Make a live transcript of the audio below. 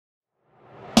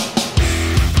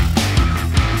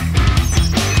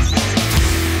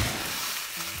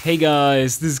Hey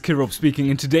guys, this is Kirop speaking,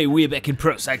 and today we're back in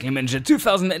Pro Cycling Manager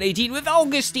 2018 with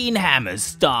Augustin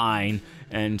Hammerstein.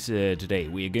 And today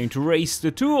we are going to race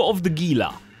the Tour of the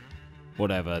Gila.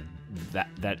 Whatever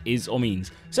that is or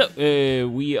means. So,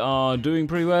 we are doing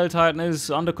pretty well, tiredness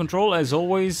under control as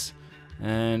always.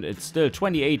 And it's still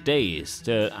 28 days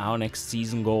to our next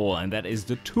season goal, and that is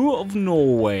the Tour of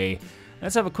Norway.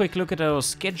 Let's have a quick look at our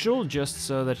schedule, just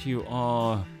so that you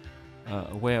are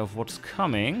aware of what's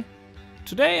coming.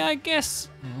 Today, I guess,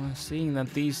 seeing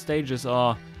that these stages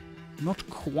are not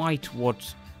quite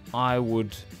what I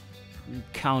would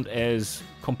count as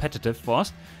competitive for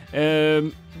us,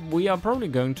 we are probably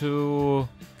going to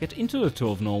get into the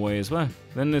Tour of Norway as well.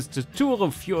 Then there's the Tour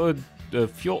of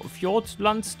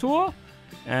Fjordlands Tour,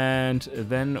 and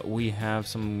then we have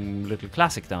some little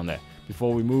classic down there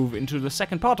before we move into the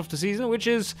second part of the season, which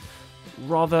is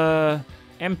rather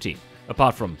empty,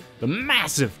 apart from the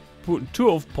massive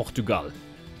Tour of Portugal.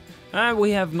 And we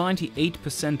have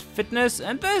 98% fitness,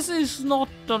 and this is not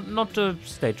a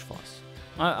stage for us.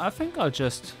 I think I'll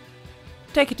just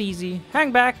take it easy,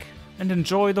 hang back, and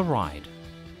enjoy the ride.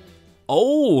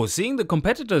 Oh, seeing the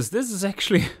competitors, this is a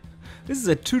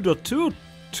 2.2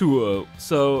 tour,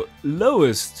 so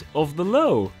lowest of the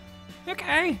low.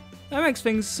 Okay, that makes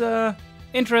things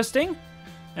interesting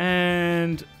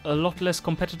and a lot less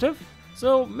competitive.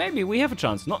 So maybe we have a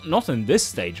chance. Not in this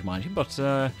stage, mind you, but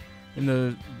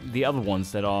in the other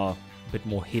ones that are a bit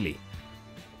more hilly.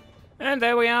 And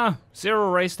there we are.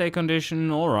 0 race day condition.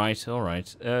 All right.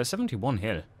 71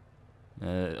 hill.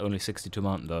 Only 62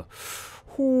 mountain though.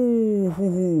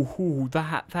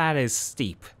 That is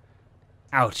steep.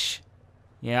 Ouch.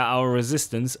 Yeah, our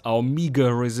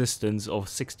meager resistance of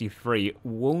 63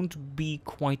 won't be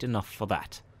quite enough for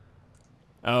that.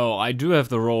 Oh, I do have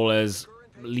the role as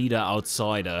leader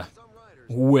outsider.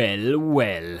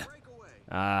 Well.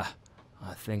 I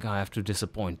think I have to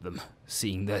disappoint them,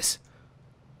 seeing this.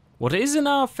 What is in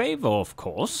our favor, of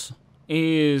course,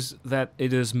 is that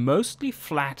it is mostly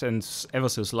flat and ever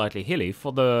so slightly hilly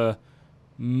for the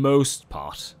most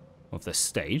part of the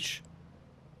stage.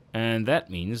 And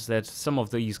that means that some of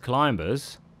these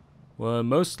climbers will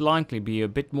most likely be a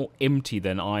bit more empty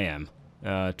than I am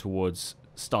towards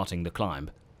starting the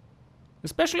climb.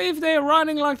 Especially if they're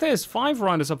riding like this. 5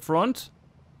 riders up front,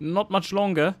 not much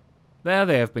longer. There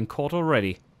they have been caught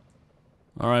already.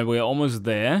 Alright, we're almost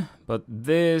there, but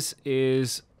this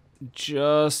is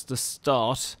just the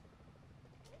start,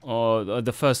 or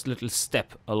the first little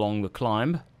step along the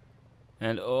climb.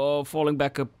 And oh, falling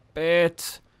back a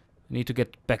bit. I need to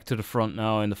get back to the front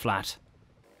now in the flat.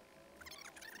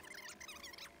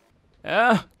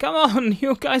 Come on,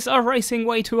 you guys are racing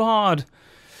way too hard.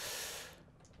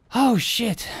 Oh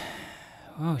shit.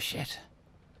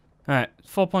 Alright,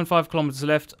 4.5 kilometers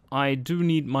left. I do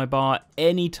need my bar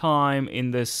any time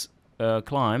in this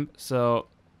climb, so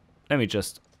let me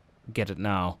just get it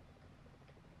now.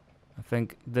 I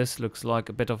think this looks like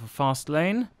a bit of a fast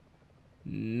lane.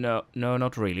 No,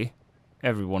 not really.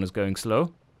 Everyone is going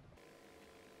slow.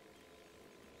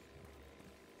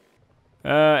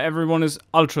 Everyone is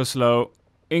ultra slow,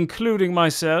 including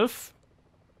myself.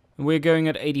 We're going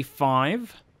at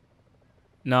 85.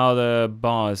 Now the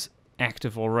bar is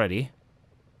active already.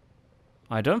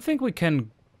 I don't think we can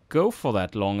go for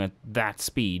that long at that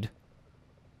speed.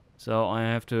 So I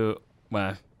have to,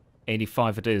 well,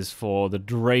 85 it is for the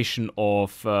duration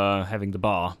of having the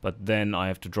bar, but then I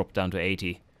have to drop down to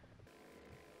 80.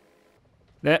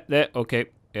 There, okay.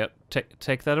 Yep,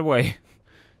 take that away.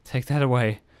 Take that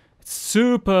away. It's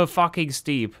super fucking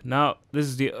steep. Now, this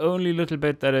is the only little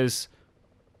bit that is...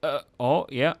 oh,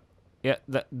 yeah. Yeah,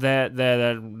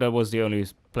 that was the only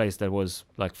place that was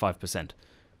like 5%.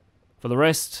 For the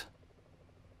rest...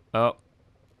 oh.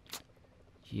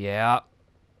 Yeah.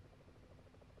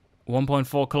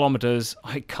 1.4 kilometers.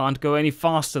 I can't go any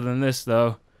faster than this,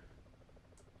 though.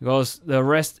 Because the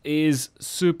rest is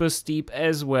super steep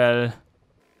as well.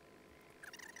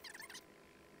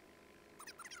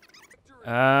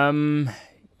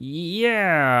 Yeah,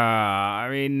 I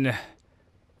mean,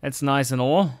 that's nice and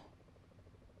all.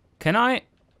 Can I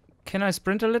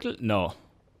sprint a little? No.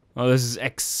 Oh, this is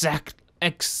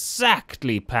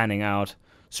exactly panning out.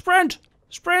 Sprint!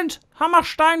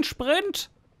 Hammerstein sprint!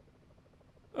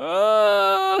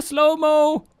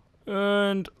 Slow-mo!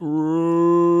 And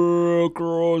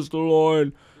across the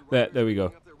line. There we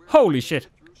go. Holy shit.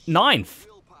 9th!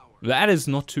 That is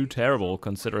not too terrible,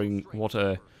 considering what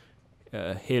a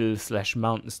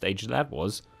hill/mountain stage that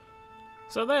was.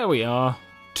 So there we are.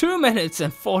 2 minutes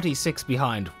and 46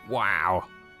 behind. Wow.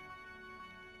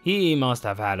 He must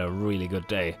have had a really good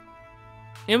day.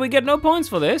 And we get no points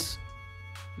for this.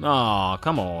 Ah,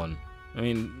 come on. I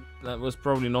mean, that was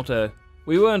probably not a...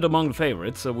 We weren't among the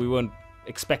favorites, so we weren't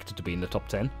expected to be in the top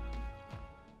 10.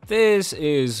 This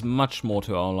is much more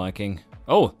to our liking.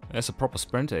 Oh, there's a proper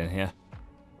sprinter in here.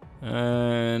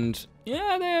 And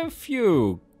yeah, there are a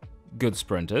few good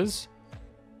sprinters.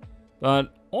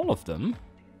 But all of them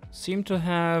seem to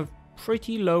have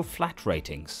pretty low flat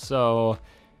ratings. So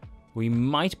we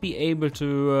might be able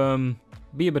to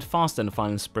be a bit faster in the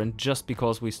final sprint just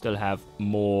because we still have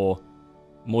more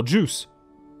juice.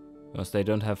 Because they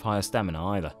don't have higher stamina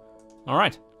either.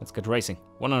 Alright, let's get racing.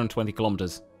 120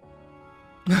 kilometers.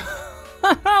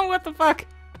 What the fuck?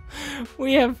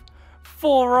 We have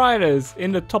 4 riders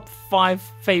in the top 5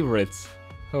 favorites.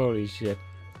 Holy shit.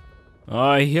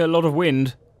 I hear a lot of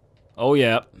wind. Oh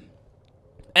yeah.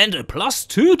 And a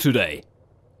 +2 today.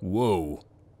 Whoa.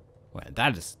 Well,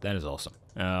 that is awesome.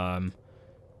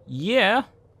 Yeah.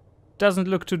 Doesn't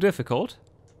look too difficult.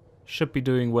 Should be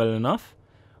doing well enough.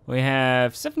 We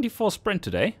have 74 sprint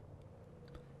today.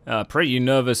 Pretty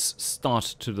nervous start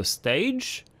to the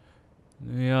stage.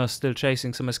 We are still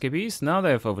chasing some escapees. Now they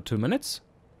have over 2 minutes.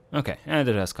 Okay, and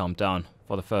it has calmed down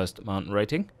for the first mountain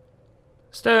rating.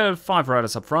 Still 5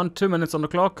 riders up front, 2 minutes on the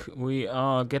clock. We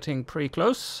are getting pretty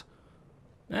close.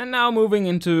 And now moving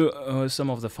into some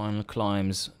of the final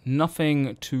climbs.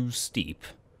 Nothing too steep.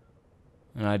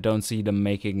 And I don't see them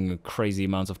making crazy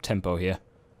amounts of tempo here.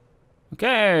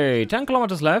 Okay, 10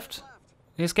 kilometers left.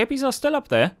 The escapees are still up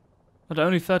there, but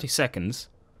only 30 seconds.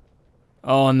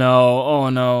 Oh no, oh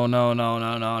no, no, no,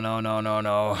 no, no, no, no, no,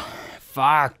 no.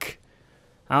 Fuck.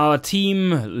 Our team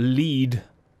lead...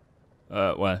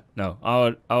 well, no.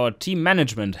 Our team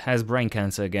management has brain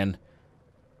cancer again.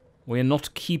 We're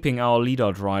not keeping our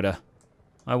lead-out rider.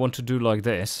 I want to do like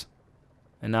this.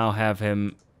 And now have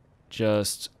him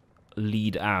just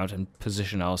lead out and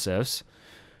position ourselves.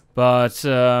 But,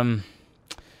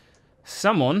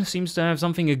 someone seems to have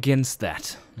something against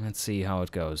that. Let's see how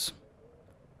it goes.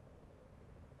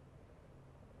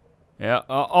 Yeah,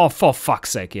 oh, for fuck's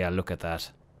sake, yeah, look at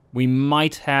that. We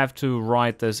might have to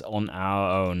ride this on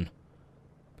our own.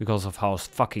 Because of how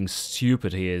fucking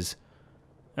stupid he is.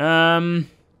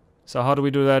 So how do we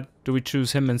do that? Do we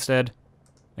choose him instead?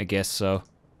 I guess so.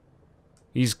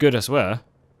 He's good as well.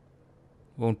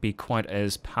 Won't be quite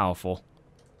as powerful.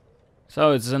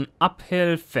 So it's an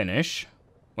uphill finish.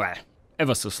 Well,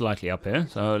 ever so slightly uphill.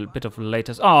 So a bit of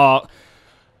latest... Oh!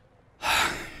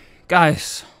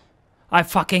 Guys, I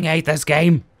fucking hate this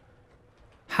game.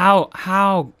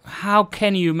 How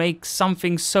can you make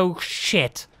something so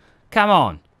shit? Come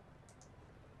on.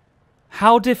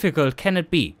 How difficult can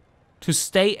it be to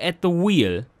stay at the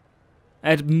wheel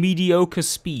at mediocre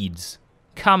speeds?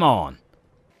 Come on.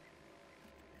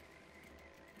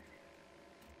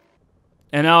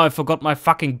 And now I forgot my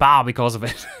fucking bar because of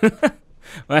it.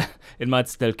 Well, it might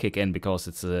still kick in because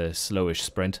it's a slowish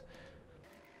sprint.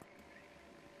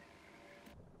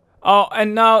 Oh,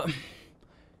 and now...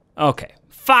 Okay.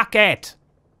 Fuck it!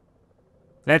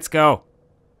 Let's go.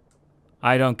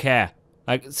 I don't care.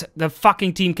 Like, the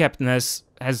fucking team captain has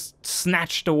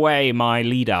snatched away my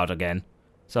lead out again.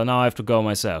 So now I have to go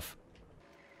myself.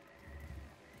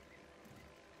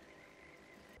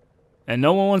 And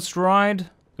no one wants to ride?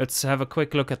 Let's have a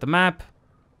quick look at the map.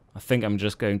 I think I'm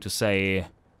just going to say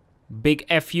big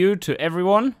F you to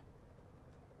everyone.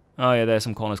 Oh yeah, there's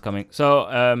some corners coming.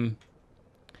 So,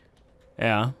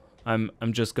 yeah, I'm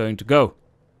just going to go.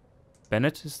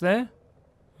 Bennett is there.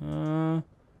 So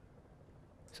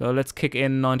let's kick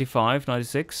in 95,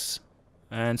 96,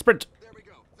 and sprint.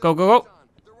 Go, go, go.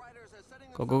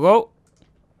 Go, go, go.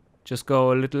 Just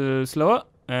go a little slower.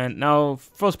 And now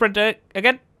full sprint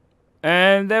again.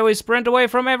 And there we sprint away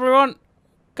from everyone.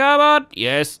 Come on.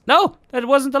 Yes. No, that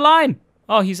wasn't the line.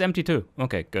 Oh, he's empty too.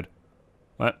 Okay, good.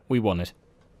 Well, we won it.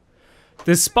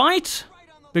 Despite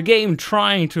the game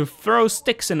trying to throw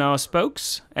sticks in our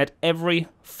spokes at every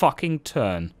fucking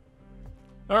turn.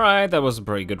 Alright, that was a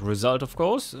pretty good result, of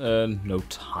course. No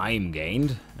time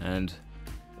gained. And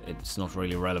it's not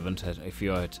really relevant if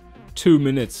you're at 2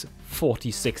 minutes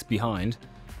 46 behind.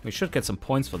 We should get some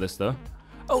points for this, though.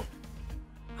 Oh!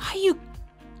 Are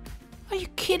you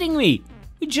kidding me?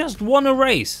 We just won a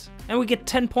race and we get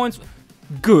 10 points.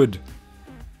 Good.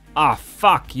 Ah,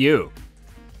 fuck you.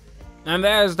 And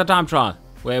there's the time trial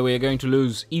where we're going to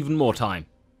lose even more time.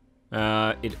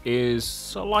 It is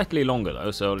slightly longer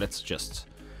though, so let's just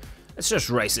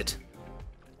race it.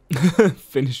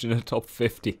 Finish in the top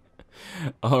 50.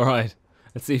 All right,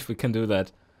 let's see if we can do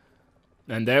that.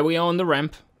 And there we are on the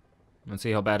ramp. Let's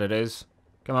see how bad it is.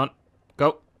 Come on,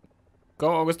 go.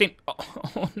 Go, Augustin.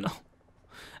 Oh no.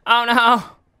 Oh no.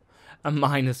 A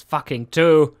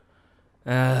 -2.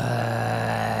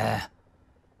 Okay,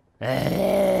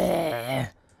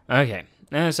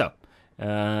 so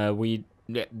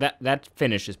that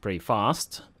finish is pretty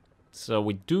fast, so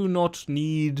we do not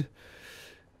need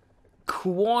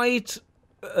quite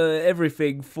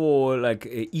everything for like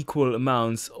equal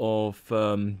amounts of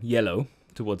yellow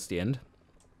towards the end.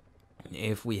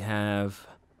 If we have,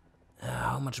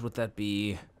 how much would that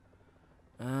be?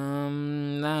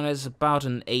 That is about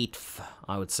an eighth,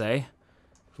 I would say.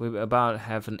 If we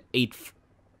have an eighth,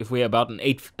 if we're about an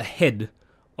eighth ahead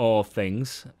of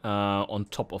things on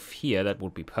top of here, that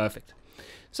would be perfect.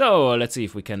 So let's see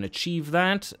if we can achieve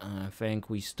that. I think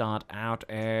we start out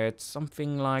at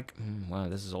something like, well,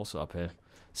 this is also uphill.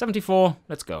 74,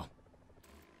 let's go.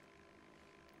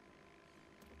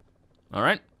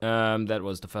 Alright, that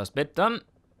was the first bit done.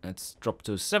 Let's drop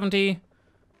to 70.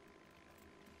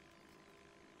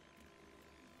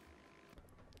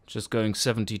 Just going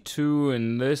 72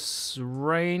 in this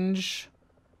range.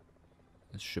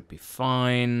 This should be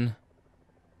fine.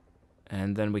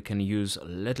 And then we can use a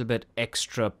little bit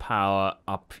extra power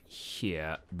up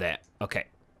here. There. Okay.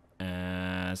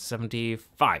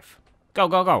 75. Go,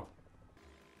 go, go.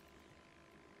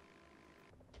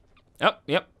 Oh,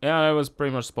 yep. Yeah, that was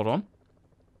pretty much spot on.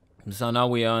 So now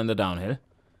we are in the downhill.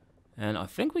 And I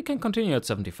think we can continue at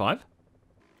 75.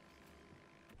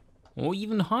 Or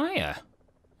even higher.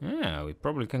 Yeah, we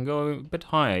probably can go a bit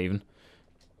higher even.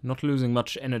 Not losing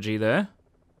much energy there.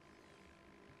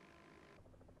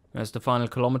 There's the final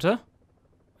kilometer.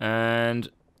 And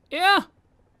yeah,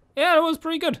 that was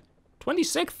pretty good.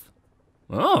 26th.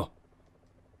 Oh.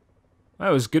 That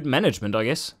was good management, I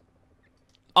guess.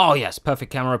 Oh yes,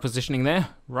 perfect camera positioning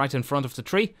there. Right in front of the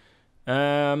tree.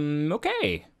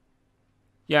 Okay.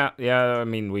 Yeah, I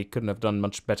mean, we couldn't have done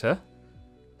much better.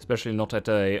 Especially not at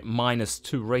a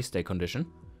 -2 race day condition.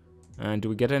 And do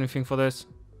we get anything for this?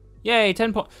 Yay,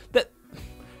 10 points.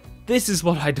 This is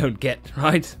what I don't get,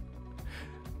 right?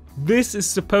 This is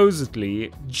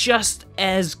supposedly just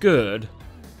as good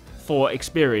for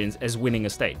experience as winning a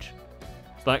stage.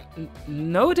 It's like,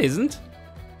 no it isn't.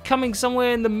 Coming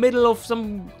somewhere in the middle of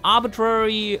some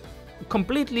arbitrary,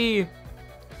 completely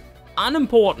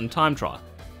unimportant time trial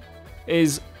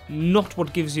is not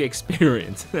what gives you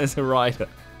experience as a rider.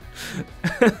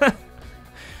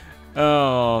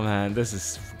 Oh man, this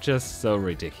is just so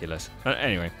ridiculous. But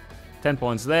anyway, 10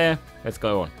 points there. Let's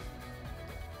go on.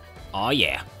 Oh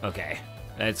yeah, okay.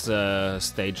 That's a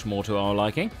stage more to our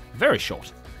liking. Very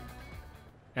short.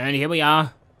 And here we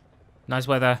are. Nice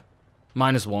weather.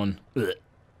 -1. Ugh.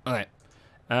 Okay.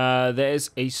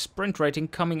 There's a sprint rating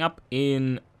coming up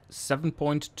in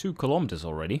 7.2 kilometers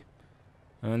already.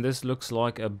 And this looks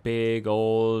like a big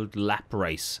old lap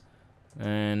race.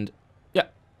 And yeah,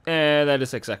 that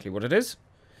is exactly what it is.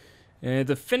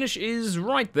 The finish is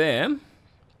right there.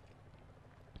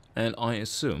 And I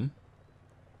assume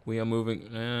we are moving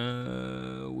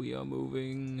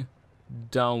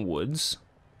downwards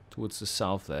towards the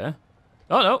south there.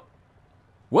 Oh no!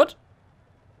 What?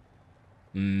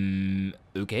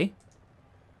 Okay.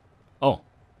 Oh.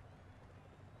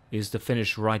 Is the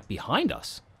finish right behind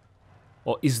us?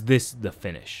 Or is this the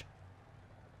finish?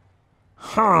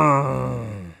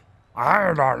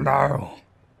 I don't know.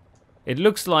 It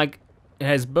looks like it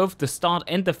has both the start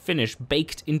and the finish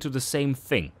baked into the same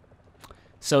thing.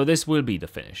 So this will be the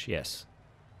finish, yes.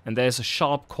 And there's a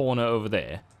sharp corner over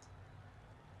there.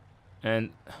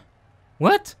 And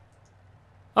what?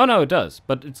 Oh no, it does.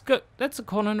 But it's good. That's a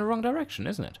corner in the wrong direction,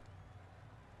 isn't it?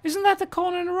 Isn't that the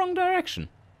corner in the wrong direction?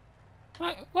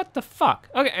 What the fuck?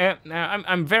 Okay,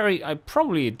 I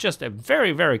probably just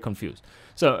very, very confused.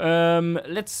 So,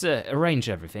 let's arrange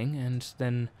everything and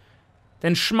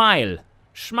then smile.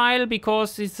 Smile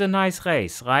because it's a nice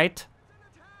race, right?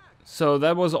 So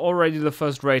that was already the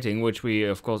first rating, which we,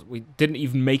 of course, we didn't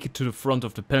even make it to the front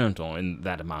of the peloton in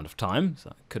that amount of time. So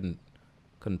I couldn't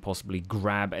possibly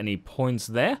grab any points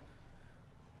there.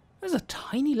 There's a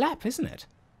tiny lap, isn't it?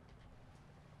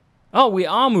 Oh, we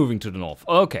are moving to the north.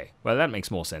 Okay, well that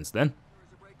makes more sense then.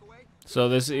 So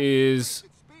this is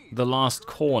the last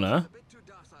corner.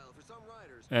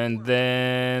 And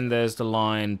then there's the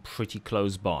line pretty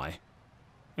close by.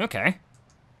 Okay.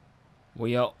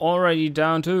 We are already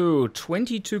down to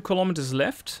 22 kilometers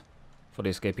left for the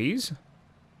escapees.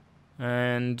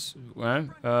 And,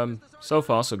 well, so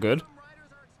far so good.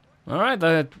 Alright,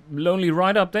 that lonely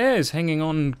ride up there is hanging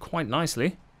on quite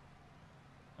nicely.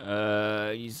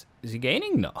 Is he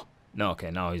gaining? No. No,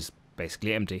 okay, now he's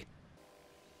basically empty.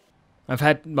 I've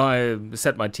had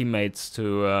set my teammates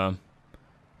to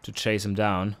chase him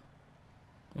down.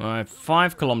 Alright,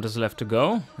 5 kilometers left to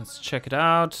go. Let's check it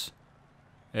out.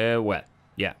 Well,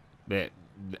 yeah. it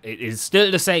is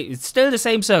still the same. It's still the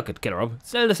same circuit, Killer.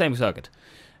 Still the same circuit.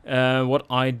 What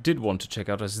I did want to check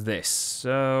out is this.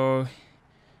 So,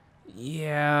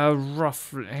 yeah,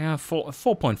 roughly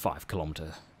 4.5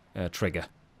 kilometer trigger,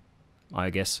 I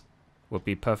guess, would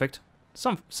be perfect.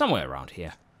 Somewhere around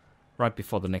here, right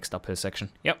before the next uphill section.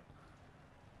 Yep.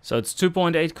 So it's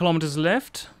 2.8 kilometers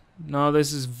left. Now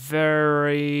this is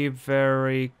very,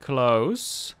 very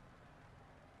close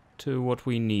to what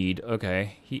we need.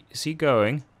 Okay, is he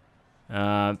going?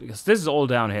 Because this is all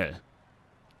downhill.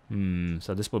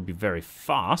 So this will be very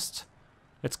fast.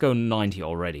 Let's go 90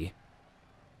 already.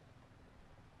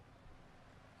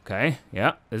 Okay,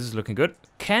 yeah, this is looking good.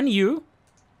 Can you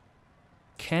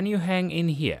hang in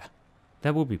here?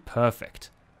 That would be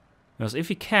perfect. Because if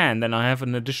he can, then I have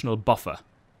an additional buffer.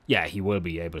 Yeah, he will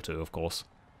be able to, of course.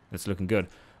 It's looking good.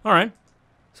 Alright,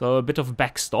 so a bit of a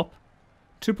backstop.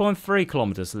 2.3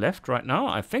 kilometers left right now.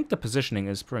 I think the positioning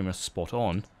is pretty much spot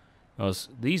on. Because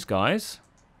these guys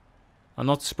are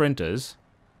not sprinters.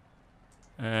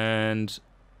 And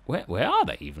where are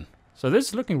they even? So this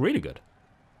is looking really good.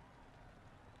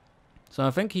 So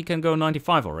I think he can go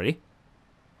 95 already.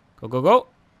 Go, go, go.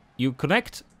 You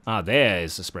connect. Ah, there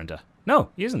is a sprinter.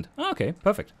 No, he isn't. Oh, okay,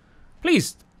 perfect.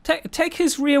 Please, take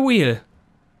his rear wheel.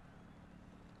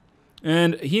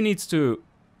 And he needs to...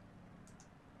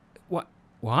 What?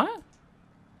 What?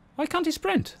 Why can't he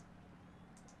sprint?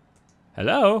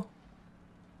 Hello?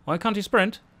 Why can't he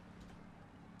sprint?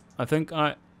 I think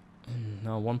I...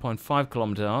 No, 1.5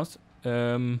 kilometers.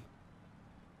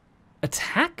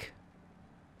 Attack?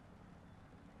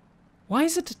 Why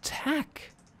is it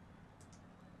attack?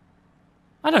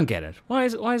 I don't get it. Why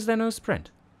is there no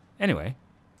sprint? Anyway.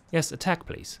 Yes, attack,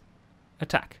 please.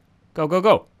 Attack. Go, go,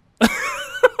 go.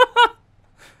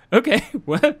 Okay,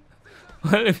 well,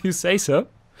 if you say so.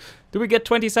 Do we get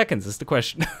 20 seconds is the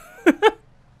question.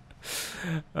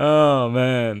 Oh,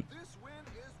 man.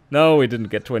 No, we didn't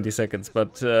get 20 seconds,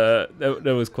 but that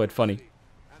was quite funny.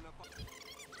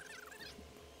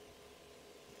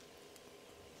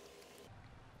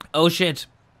 Oh, shit.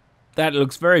 That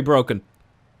looks very broken.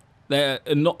 They're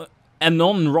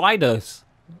non-riders.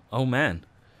 Oh, man.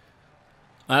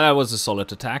 That was a solid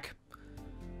attack.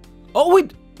 Oh,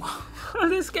 wait.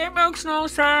 This game makes no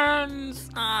sense.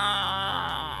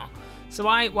 Ah. So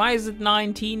why is it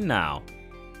 19 now?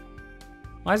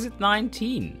 Why is it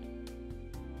 19?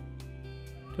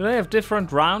 Do they have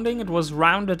different rounding? It was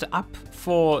rounded up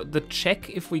for the check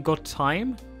if we got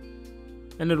time.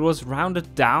 And it was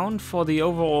rounded down for the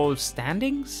overall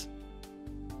standings?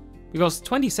 Because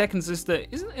 20 seconds is the...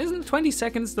 Isn't 20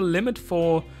 seconds the limit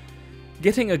for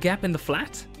getting a gap in the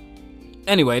flat?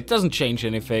 Anyway, it doesn't change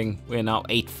anything. We're now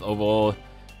 8th overall.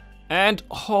 And...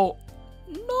 Oh...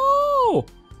 No!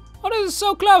 Oh, this is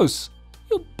so close!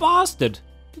 You bastard!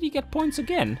 Did he get points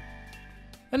again?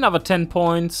 Another 10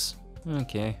 points.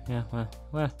 Okay, yeah,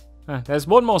 well, there's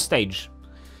one more stage.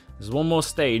 There's one more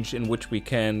stage in which we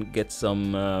can get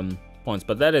some points.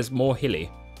 But that is more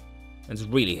hilly. It's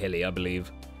really hilly, I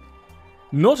believe.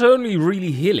 Not only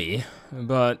really hilly,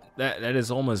 but that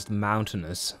is almost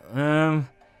mountainous.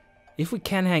 If we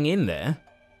can hang in there,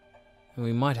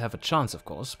 we might have a chance, of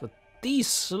course. But these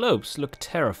slopes look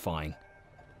terrifying.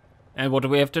 And what do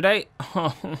we have today?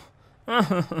 Oh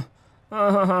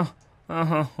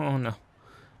no.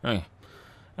 Okay.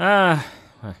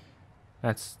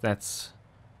 That's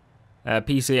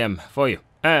PCM for you.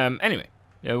 Anyway,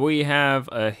 we have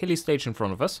a hilly stage in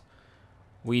front of us.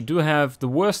 We do have the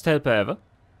worst helper ever.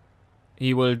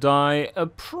 He will die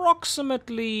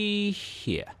approximately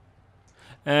here.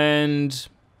 And,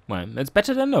 well, it's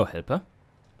better than no helper.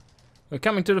 We're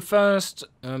coming to the first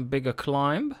bigger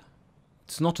climb.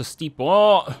 It's not a steep...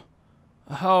 Oh!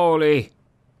 Holy!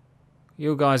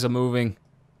 You guys are moving.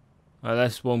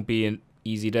 This won't be an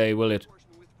easy day, will it?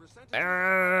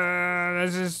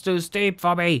 This is too steep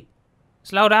for me.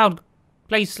 Slow down.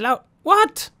 Please, slow...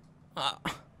 What?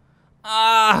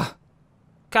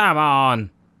 Come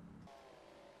on.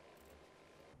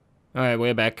 Alright,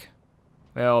 we're back.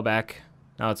 We're all back.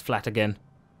 Now it's flat again.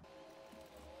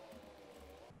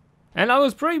 And I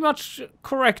was pretty much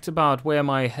correct about where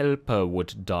my helper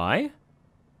would die.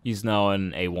 He's now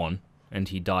an A1, and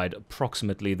he died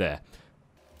approximately there.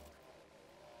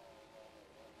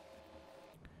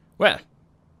 Well,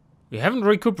 we haven't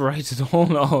recuperated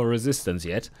all our resistance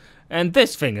yet, and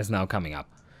this thing is now coming up.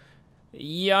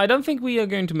 Yeah, I don't think we are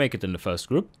going to make it in the first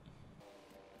group.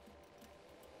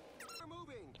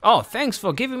 Oh, thanks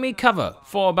for giving me cover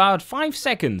for about 5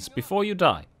 seconds before you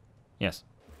die. Yes.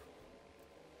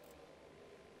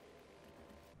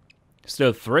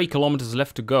 Still 3 kilometers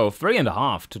left to go.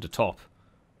 3.5 to the top.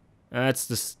 That's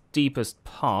the steepest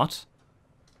part.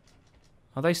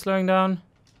 Are they slowing down?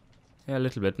 Yeah, a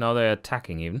little bit. Now they're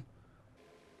attacking even.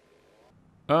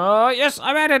 Oh, yes,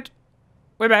 I made it!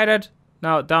 We made it!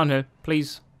 Now, downhill,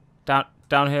 please.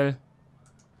 Downhill.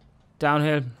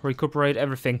 Downhill. Recuperate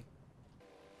everything.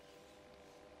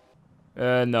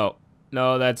 No.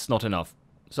 No, that's not enough.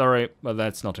 Sorry, but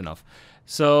that's not enough.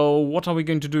 So, what are we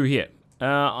going to do here?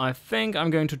 I think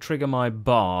I'm going to trigger my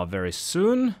bar very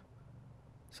soon.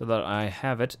 So that I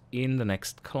have it in the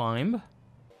next climb.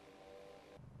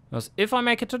 Because if I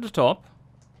make it to the top...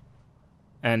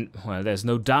 And, well, there's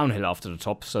no downhill after the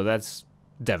top, so that's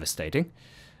devastating.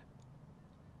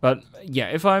 But, yeah,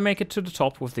 if I make it to the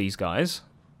top with these guys,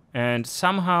 and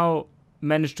somehow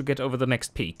manage to get over the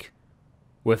next peak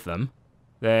with them,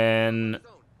 then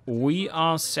we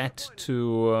are set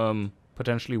to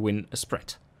potentially win a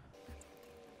sprint.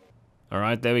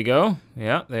 Alright, there we go.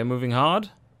 Yeah, they're moving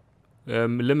hard.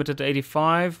 Limited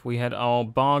 85. We had our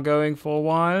bar going for a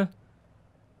while.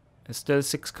 There's still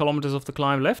 6 kilometers of the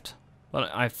climb left. But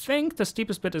I think the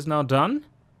steepest bit is now done.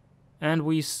 And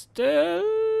we still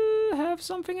have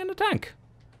something in the tank.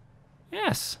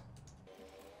 Yes.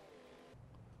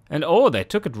 And oh, they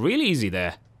took it really easy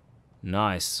there.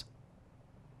 Nice.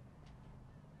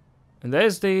 And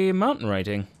there's the mountain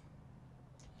rating.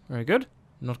 Very good.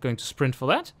 I'm not going to sprint for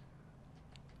that.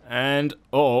 And,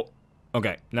 oh,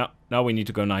 okay. Now we need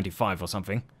to go 95 or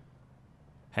something.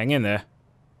 Hang in there.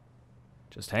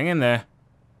 Just hang in there.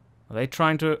 Are they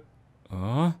trying to...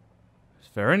 Oh, it's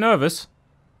very nervous.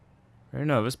 Very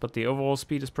nervous, but the overall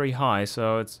speed is pretty high,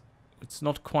 so it's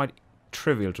not quite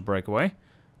trivial to break away.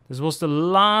 This was the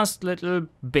last little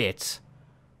bit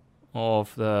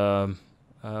of the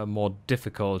more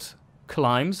difficult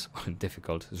climbs.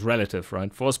 Difficult is relative,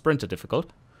 right? For a sprinter,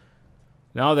 difficult.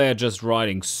 Now they're just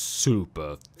riding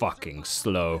super fucking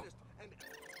slow.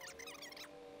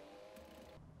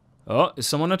 Oh, is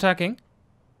someone attacking?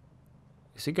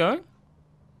 Is he going?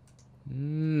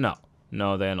 No.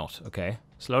 No, they're not. Okay.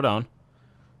 Slow down.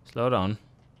 Slow down.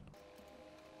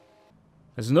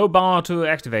 There's no bar to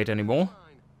activate anymore.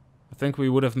 I think we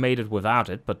would have made it without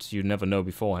it, but you never know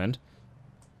beforehand.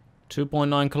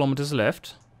 2.9 kilometers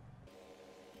left.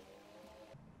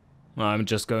 I'm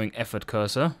just going effort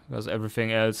cursor, because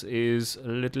everything else is a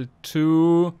little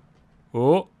too...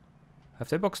 Oh. Have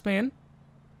they boxed me in?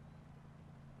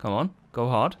 Come on, go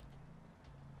hard.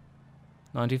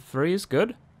 93 is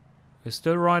good. We're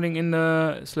still riding in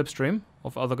the slipstream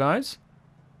of other guys.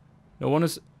 No one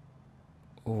is...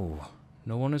 Oh,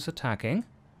 no one is attacking.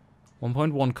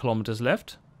 1.1 kilometers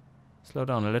left. Slow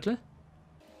down a little.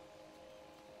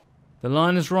 The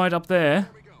line is right up there.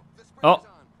 Oh,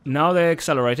 now they're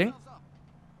accelerating.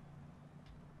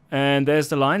 And there's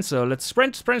the line, so let's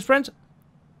sprint, sprint, sprint.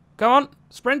 Go on,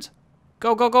 sprint.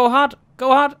 Go, go, go hard, go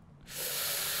hard.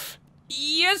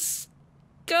 Yes!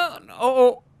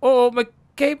 Go! Oh, my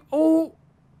cape. Oh,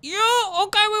 yeah,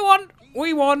 okay, we won.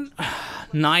 We won.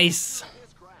 Nice.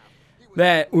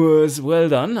 That was well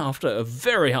done after a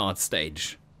very hard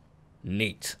stage.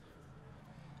 Neat.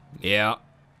 Yeah,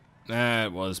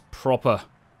 that was proper.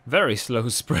 Very slow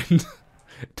sprint.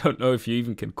 Don't know if you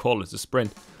even can call it a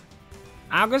sprint.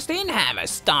 Augustin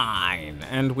Hammerstein.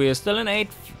 And we're still in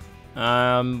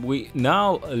 8th. We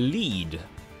now lead.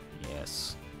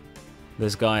 Yes.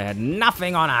 This guy had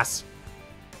nothing on us.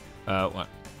 Well,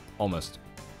 almost.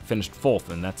 Finished 4th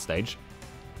in that stage.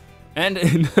 And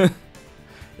in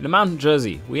the mountain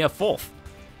jersey, we are 4th.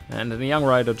 And in the young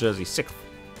rider jersey, 6th.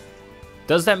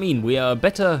 Does that mean we are a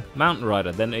better mountain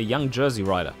rider than a young jersey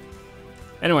rider?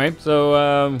 Anyway,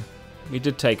 so we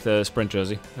did take the sprint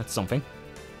jersey. That's something.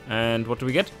 And what do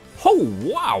we get? Oh,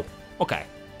 wow! Okay.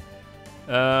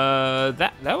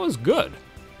 That was good.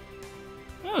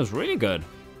 That was really good.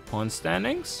 Point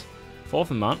standings.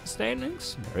 4th in mountain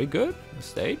standings. Very good. The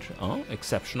stage. Oh,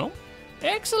 exceptional.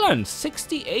 Excellent!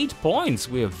 68 points.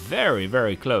 We are very,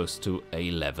 very close to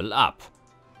a level up.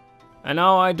 And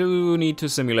now I do need to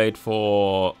simulate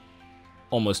for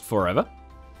almost forever.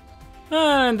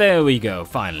 And there we go,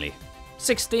 finally.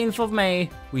 16th of May,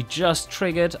 we just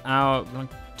triggered our, like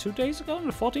 2 days ago,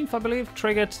 the 14th I believe,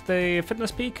 triggered the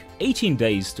fitness peak. 18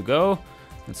 days to go.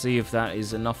 Let's see if that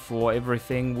is enough for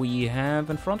everything we have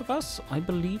in front of us. I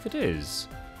believe it is.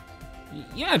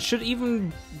 Yeah, it should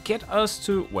even get us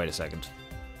to... Wait a second.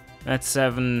 That's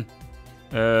 7.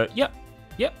 Yeah.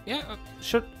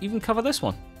 Should even cover this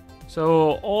one.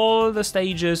 So all the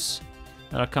stages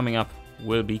that are coming up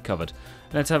will be covered.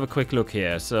 Let's have a quick look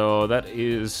here. So that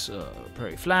is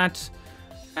very flat.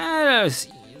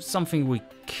 Something we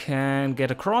can get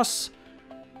across.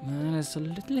 It's a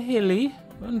little hilly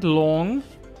and long.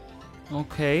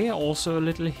 Okay, also a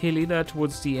little hilly there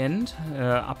towards the end.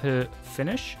 Uphill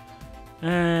finish.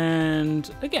 And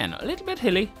again, a little bit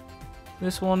hilly.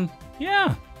 This one,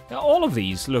 yeah. All of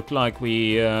these look like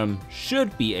we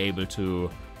should be able to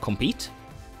compete.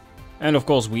 And of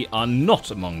course, we are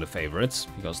not among the favorites,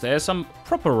 because there are some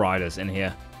proper riders in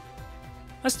here.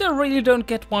 I still really don't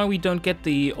get why we don't get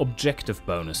the objective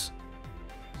bonus.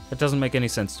 That doesn't make any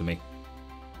sense to me.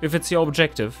 If it's your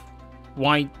objective,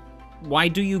 why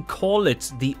do you call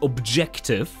it the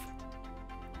objective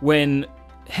when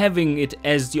having it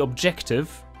as the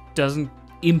objective doesn't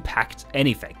impact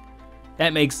anything?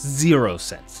 That makes zero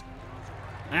sense.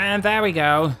 And there we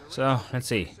go. So, let's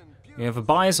see. We have a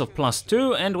bias of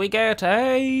 +2 and we get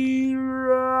a...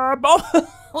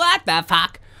 what the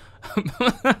fuck?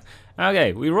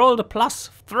 Okay, we rolled a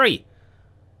 +3.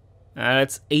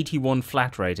 That's 81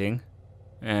 flat rating.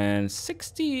 And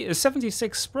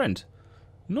 76 sprint.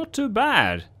 Not too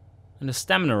bad. And a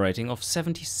stamina rating of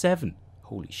 77.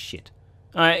 Holy shit.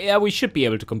 Yeah, we should be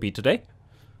able to compete today.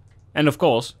 And of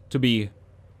course, to be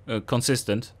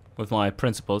consistent with my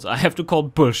principles, I have to call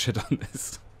bullshit on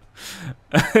this.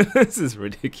 This is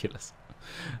ridiculous.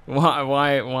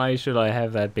 Why should I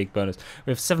have that big bonus?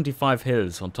 We have 75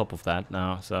 hills on top of that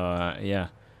now, so yeah.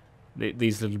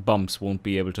 These little bumps won't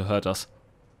be able to hurt us.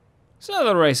 So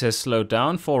the race has slowed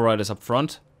down, 4 riders up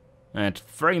front at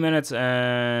 3 minutes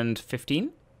and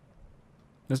 15.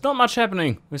 There's not much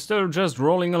happening, we're still just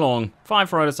rolling along.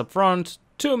 5 riders up front,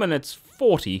 2 minutes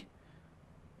 40.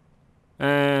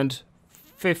 And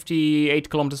 58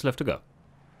 kilometers left to go.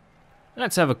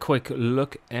 Let's have a quick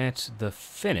look at the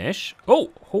finish.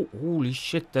 Oh, holy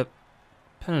shit, the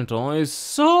peloton is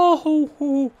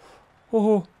so...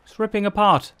 it's ripping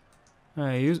apart.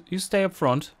 You stay up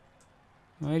front.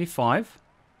 85.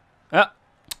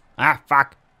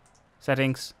 Fuck.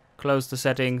 Settings. Close the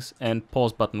settings and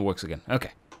pause button works again.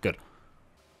 Okay, good.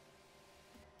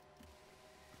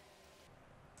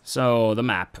 So, the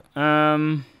map.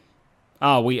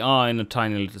 We are in a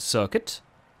tiny little circuit.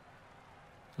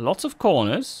 Lots of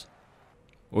corners.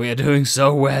 We are doing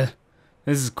so well.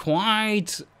 This is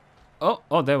quite...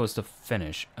 Oh, there was the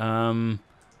finish.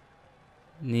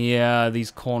 Yeah, these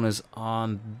corners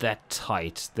aren't that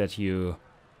tight that you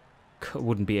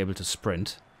wouldn't be able to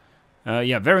sprint.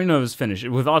 Yeah, very nervous finish.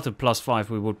 Without a +5,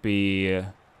 we would be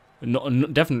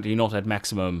definitely not at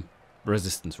maximum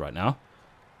resistance right now.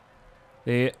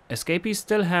 The escapees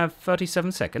still have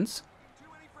 37 seconds.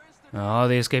 Oh,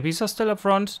 the escapees are still up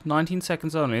front. 19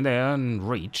 seconds only. They are in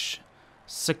reach.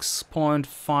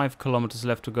 6.5 kilometers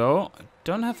left to go. I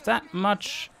don't have that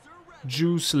much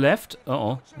juice left.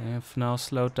 Uh-oh. They have now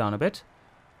slowed down a bit.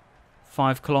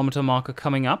 5 kilometer marker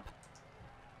coming up.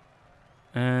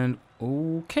 And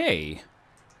okay.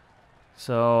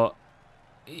 So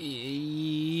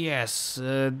yes,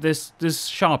 this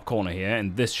sharp corner here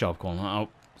and this sharp corner are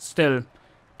still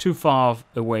too far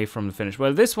away from the finish.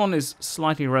 Well, this one is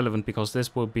slightly relevant because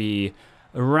this will be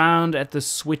around at the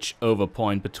switch over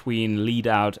point between lead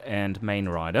out and main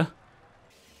rider.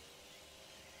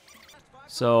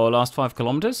 So last 5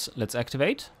 kilometers, let's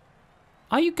activate.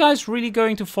 Are you guys really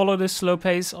going to follow this slow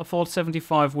pace? I thought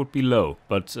 75 would be low,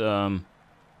 but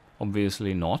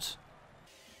obviously not.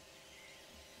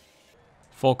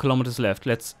 4 kilometers left.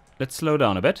 Let's slow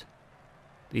down a bit.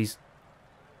 These...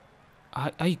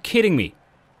 Are you kidding me?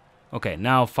 Okay,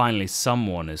 now finally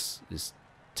someone is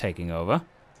taking over.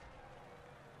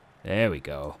 There we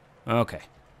go. Okay.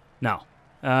 Now,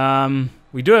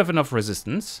 we do have enough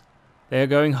resistance. They're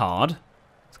going hard.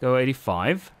 Let's go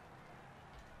 85.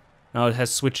 Now it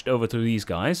has switched over to these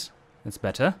guys. That's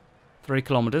better. 3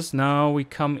 kilometers. Now we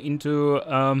come into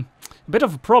a bit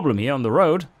of a problem here on the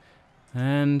road.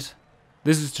 And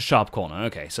this is the sharp corner.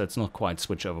 Okay, so it's not quite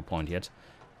switch over point yet.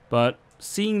 But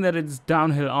seeing that it's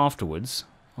downhill afterwards,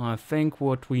 I think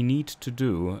what we need to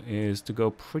do is to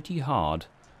go pretty hard.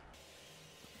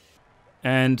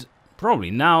 And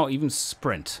probably now even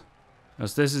sprint.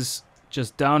 Because this is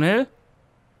just downhill.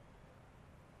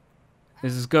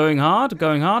 This is going hard,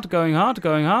 going hard, going hard,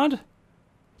 going hard.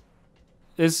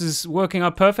 This is working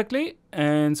out perfectly.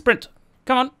 And sprint.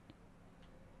 Come on.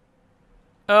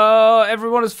 Oh,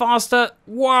 everyone is faster.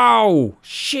 Wow.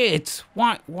 Shit.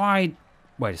 Why?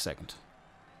 Wait a second.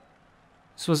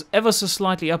 This was ever so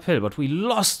slightly uphill, but we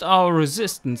lost our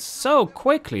resistance so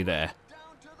quickly there.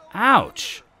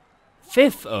 Ouch.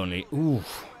 5th only. Ooh.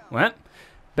 Well,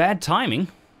 bad timing.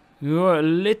 We were a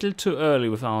little too early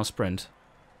with our sprint.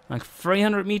 Like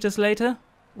 300 meters later,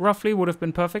 roughly, would have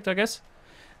been perfect, I guess.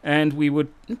 And we were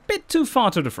a bit too far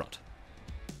to the front.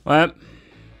 Well,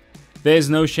 there's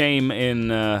no shame in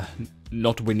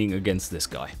not winning against this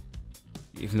guy.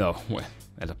 even though we're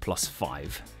at a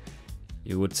 +5,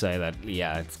 you would say that,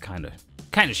 yeah, it's kind of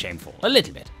shameful, a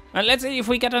little bit. And let's see if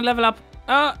we get a level up.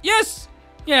 Yes,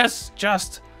 yes,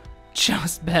 just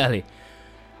barely.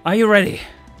 Are you ready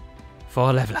for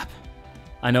a level up?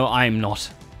 I know I'm not.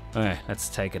 Okay, let's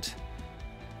take it.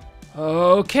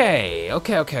 Okay.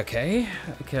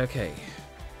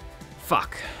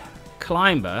 Fuck.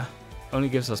 Climber only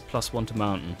gives us +1 to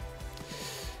mountain.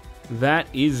 That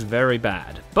is very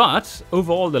bad. But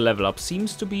overall the level up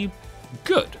seems to be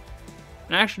good.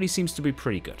 It actually seems to be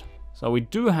pretty good. So we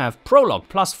do have Prologue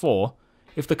 +4.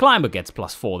 If the Climber gets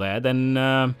 +4 there, then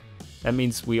that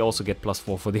means we also get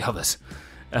 +4 for the others.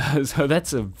 So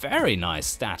that's a very nice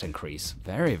stat increase.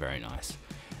 Very, very nice.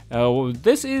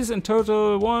 This is in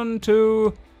total 1,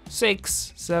 2,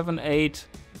 6, 7, 8.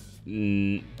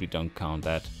 We don't count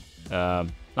that.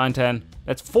 9, 10.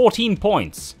 That's 14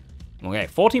 points. Okay,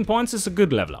 14 points is a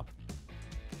good level up.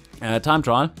 Time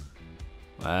trial.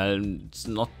 Well, it's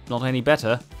not any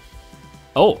better.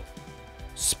 Oh,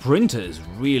 Sprinter is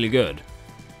really good.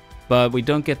 But we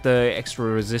don't get the extra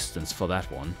resistance for that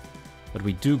one. But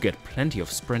we do get plenty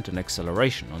of sprint and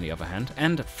acceleration on the other hand,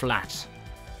 and flat.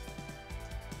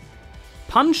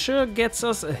 Puncher gets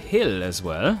us a hill as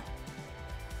well.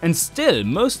 And still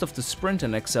most of the sprint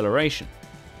and acceleration.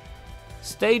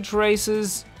 Stage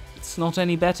races, it's not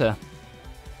any better.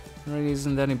 It really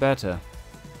isn't any better.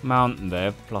 Mountain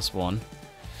there, +1.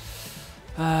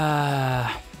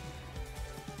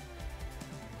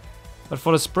 But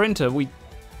for the Sprinter,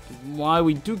 while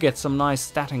we do get some nice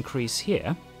stat increase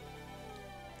here,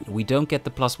 we don't get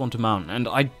the +1 to mountain. And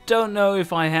I don't know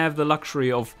if I have the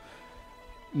luxury of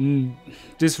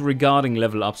disregarding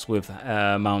level ups with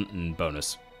mountain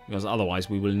bonus, because otherwise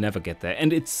we will never get there.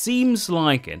 And it seems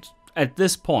like it. At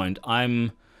this point,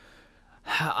 I'm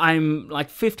like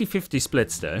 50-50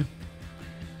 split still.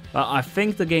 I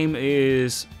think the game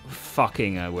is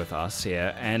fucking with us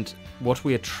here, and what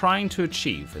we are trying to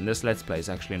achieve in this Let's Play is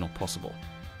actually not possible.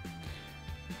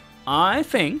 I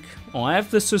think, or I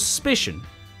have the suspicion,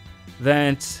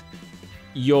 that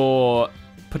your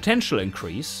potential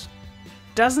increase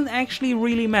doesn't actually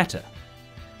really matter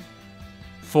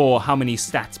for how many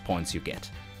stats points you get.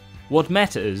 What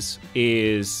matters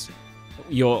is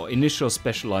your initial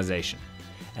specialization.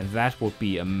 And that would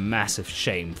be a massive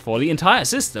shame for the entire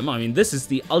system. I mean, this is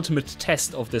the ultimate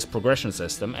test of this progression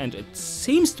system, and it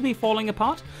seems to be falling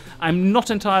apart. I'm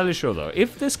not entirely sure, though.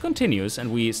 If this continues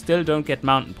and we still don't get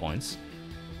mountain points,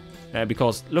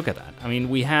 because look at that. I mean,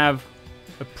 we have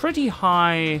a pretty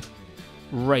high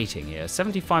rating here,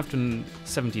 75 to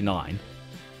 79,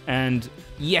 and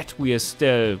yet we are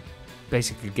still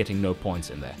basically getting no points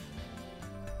in there.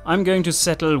 I'm going to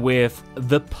settle with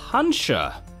the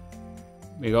Puncher,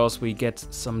 because we get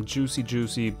some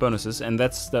juicy bonuses, and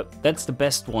that's the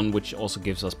best one, which also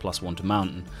gives us +1 to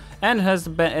mountain, and has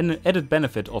an added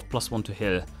benefit of +1 to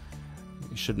hill.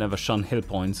 You should never shun hill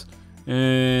points.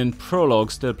 And Prologue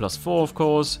still +4, of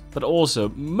course, but also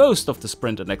most of the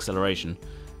sprint and acceleration,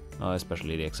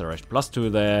 especially the acceleration +2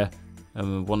 there.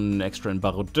 1 extra in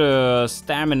Baroudeur,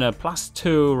 stamina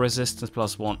 +2, resistance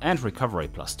 +1, and recovery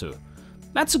 +2.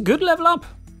 That's a good level up.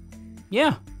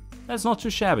 Yeah, that's not too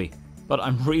shabby. But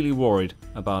I'm really worried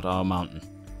about our mountain.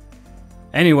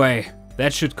 Anyway,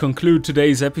 that should conclude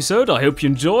today's episode. I hope you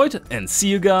enjoyed, and see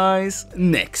you guys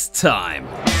next time.